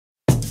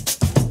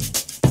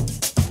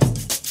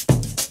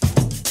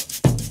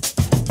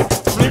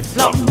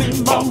flop,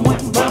 bim bum,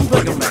 wham bam,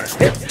 bam, man.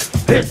 Hey,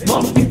 hey,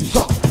 mama, you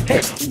suck.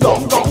 Hey,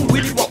 gong gong,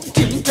 willy wonk,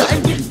 ting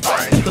tang, bing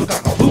bang.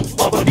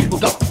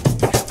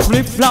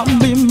 Flip flop,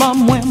 bim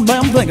bum, wham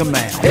bam, bam,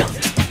 man. Hey,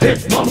 hey,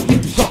 mama,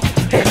 you suck.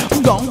 Hey,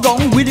 gong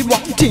gong, willy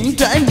wonk, ting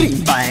tang,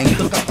 bing bang.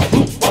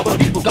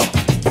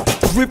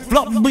 Flip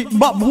flop, bim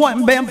bum,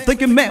 wham bam,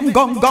 thinking man,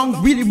 gong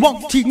gong, willy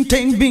wonk, ting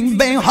tang, bing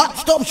bang. Hot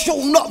stuff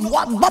showing up,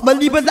 what, baba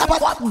liba daba,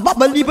 what,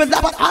 baba liba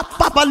daba, hot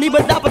papa liba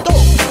daba do.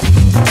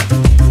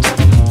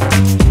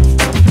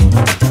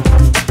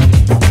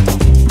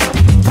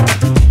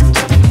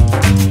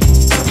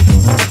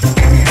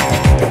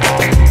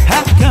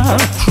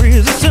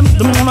 Crazy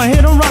symptom, wanna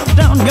hit and rock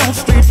down, y'all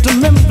straight to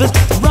Memphis.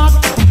 Rock,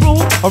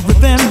 roll, a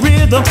rip and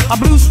rhythm, a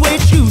blue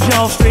suede shoes,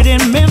 y'all straight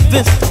in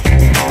Memphis.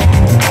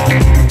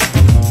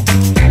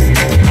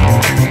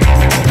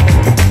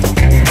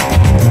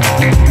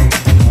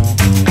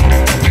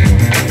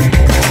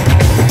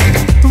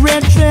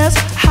 Red dress,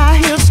 high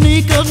heel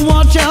sneakers,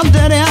 watch out,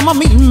 daddy, I'ma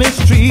meet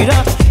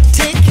mistreater.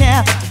 Take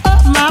care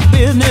of my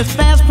business,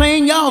 fast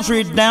plane, y'all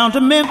straight down to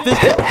Memphis.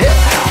 Hey, hey,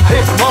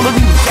 hey, mama,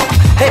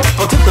 hey,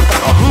 for tip the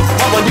back,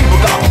 mama, leave a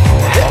dog.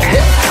 Hey,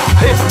 hey,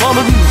 hey,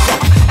 mama, leave a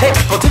dog. Hey,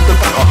 for tip the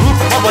back,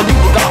 mama,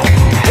 leave a dog.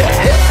 Hey,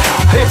 hey,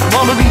 hey,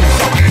 mama, leave a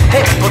dog.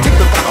 Hey, for tip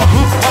the back,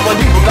 mama,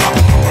 leave a dog.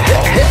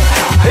 Hey, hey,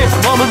 hey,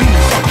 mama, leave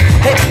a dog.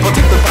 Hey, for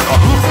tip the back,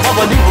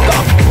 mama, leave a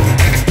dog.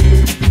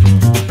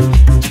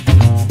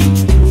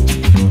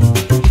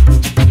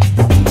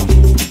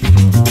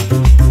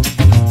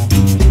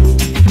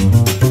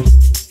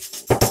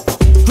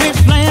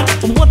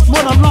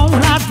 What a long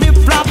life, flip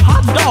flop,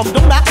 hot dog,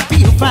 don't I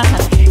feel fine?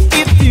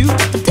 If you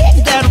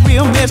take that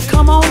real mess,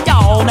 come on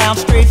y'all down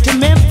straight to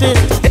Memphis.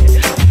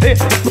 Hey,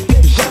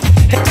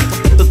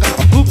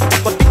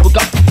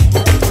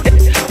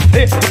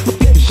 hey,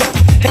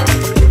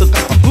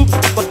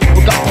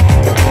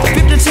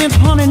 50 cents,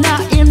 honey, now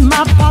in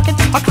my pocket.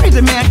 A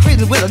crazy man,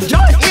 crazy with a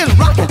joint is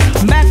rocking.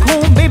 Back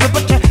home, baby,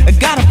 but you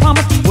gotta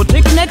promise we'll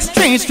take the next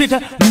train straight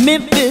to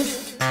Memphis.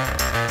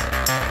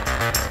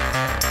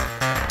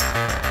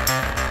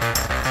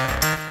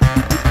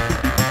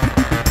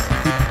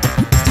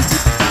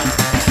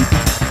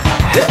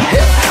 Hey,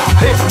 hey,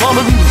 hey,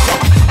 mama, leave a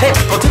dog. Hey,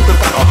 for tip the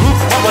back,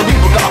 mama,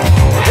 leave a dog.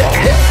 Hey,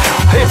 hey,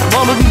 hey,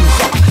 mama, leave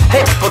a dog.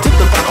 Hey, for tip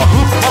the back,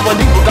 mama,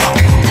 leave a dog.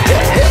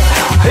 Hey, hey,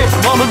 hey,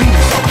 mama, leave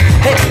a dog.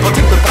 Hey, for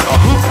tip the back,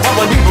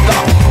 mama, leave a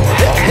dog.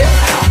 Hey, hey,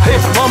 hey,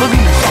 mama,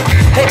 leave a dog.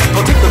 Hey,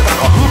 for tip the back,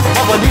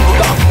 mama, leave a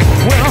dog.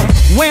 Well,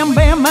 wham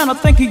bam, man, I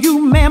think of you,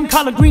 ma'am.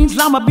 Collard greens,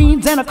 lima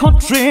beans, and a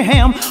country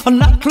ham. A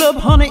nightclub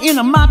honey in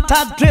a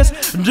my-tie dress,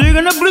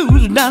 digging the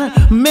blues down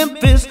in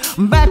Memphis.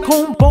 Back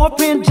home,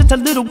 boyfriend, just a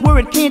little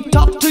worried. Can't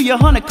talk to you,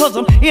 honey, cause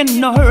I'm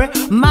in a hurry.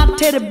 My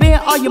teddy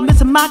bear, are you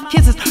missing my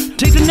kisses?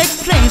 Take the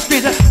next plane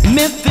straight to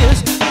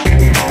Memphis.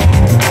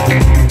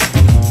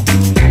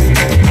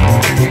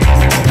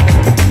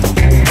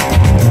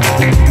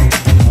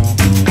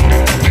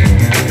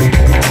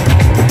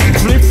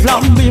 Flip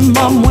flop, bim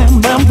bum,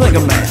 wham bam, think a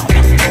man.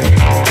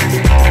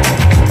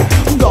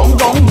 Gong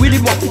gong, willy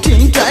wonk,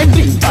 ting tang,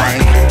 bing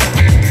bang.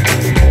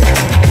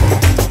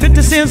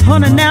 50 cents,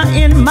 honey, now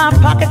in my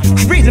pocket.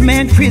 Crazy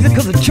man, crazy,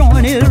 cause the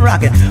joint is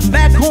rocking.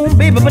 Back home,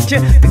 baby, but you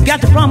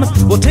got to promise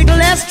we'll take the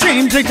last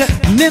train straight to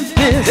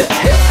Memphis. Hey,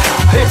 hey,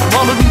 hey,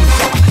 mama, leave a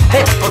dog.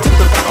 Hey, for tip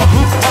the back,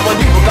 mama,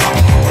 leave a dog.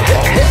 Hey,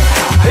 hey,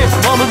 hey,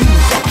 mama, leave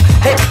a dog.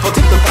 Hey, for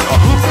tip the back,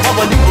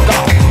 mama, leave a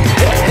dog.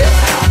 Hey, hey,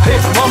 hey,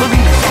 mama,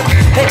 leave a dog.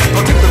 Hey,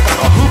 for tip the back,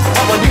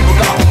 mama, leave a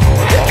dog.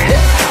 Hey,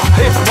 hey,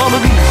 hey, mama,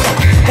 leave a dog.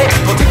 Hey,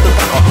 for tip the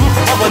back,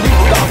 mama,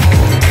 leave a dog.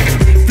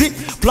 Flip,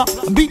 flop,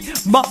 beat,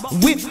 bop,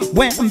 whip,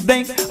 wham,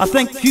 bang. I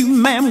thank you,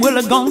 ma'am. Well,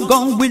 a gong,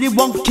 gong, willy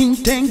wonk, ting,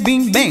 tang,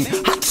 bing, bang.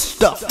 Hot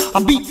stuff. I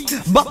beat,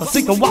 bop, a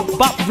sink, a wop,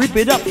 bop, rip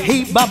it up.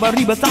 Hey, baba,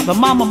 reba, samba,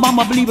 mama,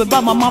 mama, believe it,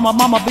 mama, mama,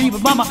 mama, believe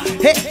it, mama.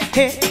 Hey,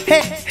 hey,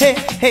 hey, hey,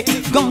 hey.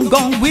 Gong,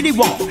 gong, willy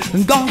wonk.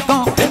 Gong,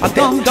 gong, a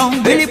gong,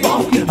 gong, willy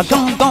wonk. A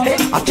gong, gong,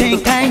 a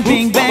ting, tang,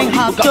 bing, bang.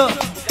 Hot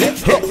stuff.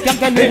 Y'all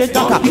got little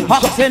dog,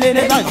 hot, send it,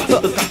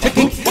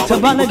 taking.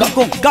 Savannah, go,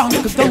 gong, gong,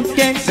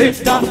 gang,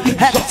 sit down,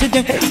 have a sit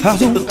down, I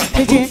zoom,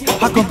 take it,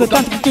 I go, go, go, I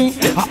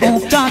own,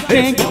 gang,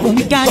 gang,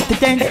 the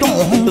dance,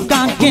 don't,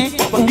 gang, gang,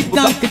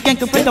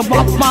 get the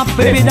walk, my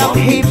baby, up,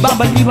 hey,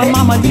 baba, leave a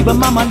mama, leave a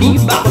mama,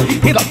 leave a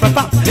hip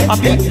hop, a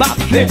big bop,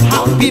 hip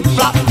hop, beat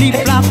flop,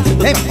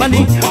 hey,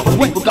 bunny,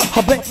 wait,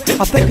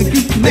 I think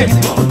you, man,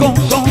 gong,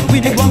 gong,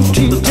 really won't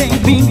ting, ting,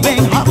 bing,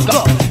 bang, hot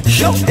stuff,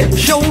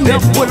 show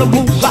up, what a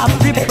move, bop,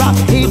 rip, bop,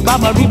 hey,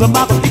 baba, leave a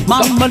mama,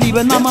 mama, leave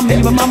a mama,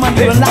 leave a mama,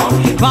 leave a loud.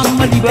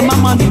 Mama, leave a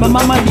mama, leave a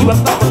mama, leave a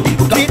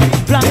flip,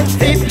 flop,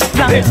 flip,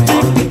 flop, flip,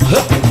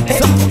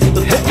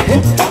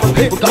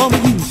 hey, mama,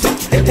 you suck,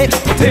 hey,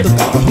 potato,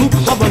 hoop,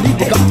 baba,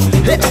 leave a go,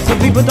 hey, some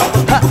people don't,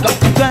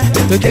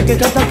 the kick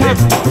it at the camp,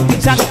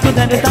 exactly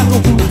that,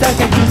 who that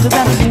can use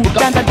that, who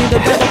can do the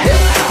best.